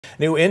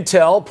New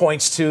intel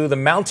points to the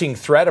mounting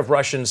threat of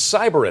Russian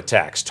cyber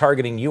attacks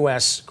targeting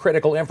U.S.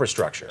 critical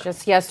infrastructure.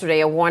 Just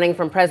yesterday, a warning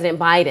from President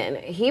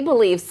Biden. He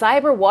believes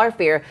cyber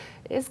warfare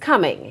is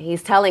coming.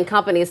 He's telling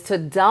companies to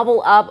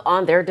double up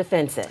on their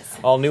defenses.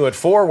 All new at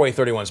 4, WAAY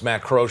 31's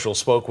Matt Kroschel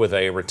spoke with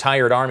a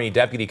retired Army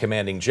deputy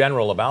commanding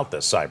general about the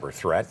cyber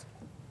threat.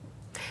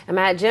 And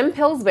Matt, Jim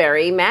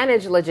Pillsbury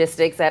managed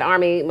logistics at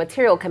Army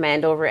Material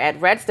Command over at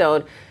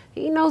Redstone.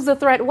 He knows the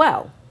threat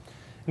well.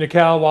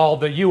 Nicole, while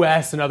the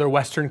U.S. and other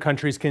Western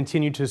countries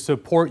continue to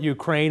support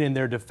Ukraine in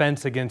their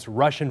defense against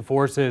Russian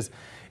forces,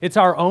 it's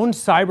our own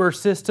cyber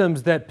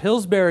systems that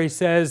Pillsbury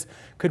says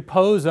could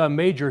pose a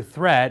major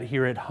threat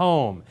here at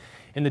home.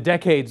 In the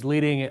decades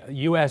leading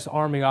U.S.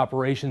 Army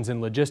operations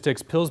and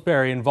logistics,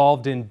 Pillsbury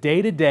involved in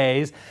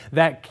day-to-days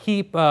that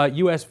keep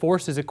U.S.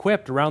 forces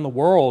equipped around the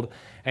world.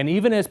 And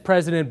even as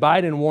President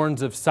Biden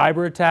warns of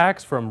cyber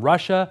attacks from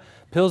Russia,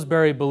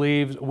 Pillsbury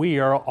believes we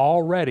are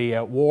already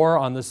at war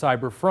on the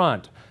cyber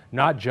front,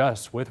 not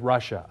just with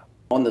Russia.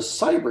 On the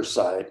cyber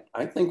side,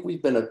 I think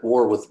we've been at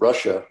war with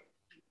Russia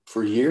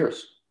for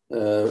years,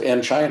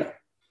 and China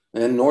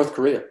and North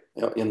Korea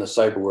in the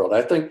cyber world.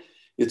 I think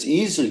it's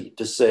easy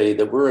to say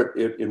that we're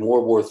in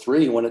World War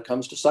III when it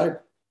comes to cyber.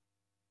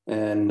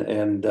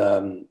 And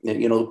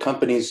you know,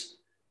 companies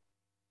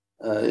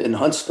in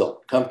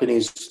Huntsville,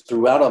 companies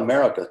throughout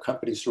America,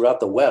 companies throughout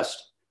the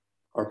West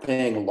are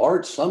paying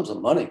large sums of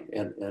money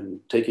and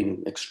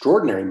taking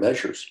extraordinary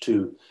measures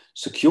to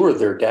secure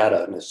their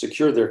data and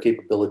secure their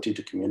capability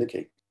to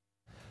communicate.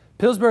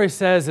 Pillsbury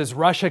says as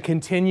Russia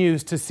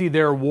continues to see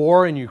their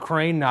war in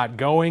Ukraine not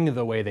going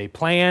the way they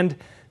planned,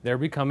 they're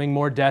becoming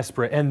more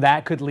desperate, and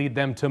that could lead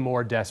them to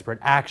more desperate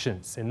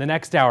actions. In the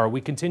next hour,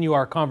 we continue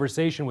our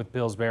conversation with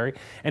Pillsbury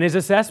and his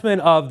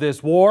assessment of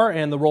this war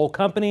and the role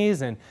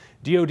companies and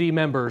DoD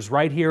members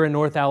right here in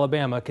North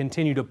Alabama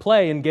continue to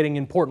play in getting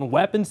important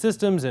weapon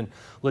systems and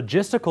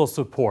logistical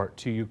support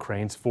to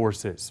Ukraine's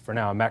forces. For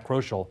now, I'm Matt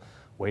Kroschel,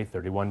 WAAY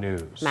 31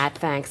 News. Matt,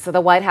 thanks. So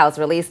the White House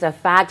released a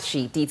fact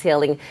sheet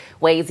detailing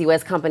ways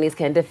U.S. companies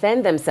can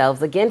defend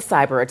themselves against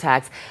cyber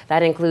attacks.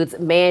 That includes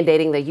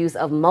mandating the use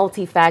of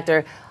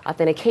multi-factor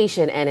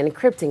authentication and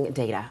encrypting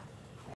data.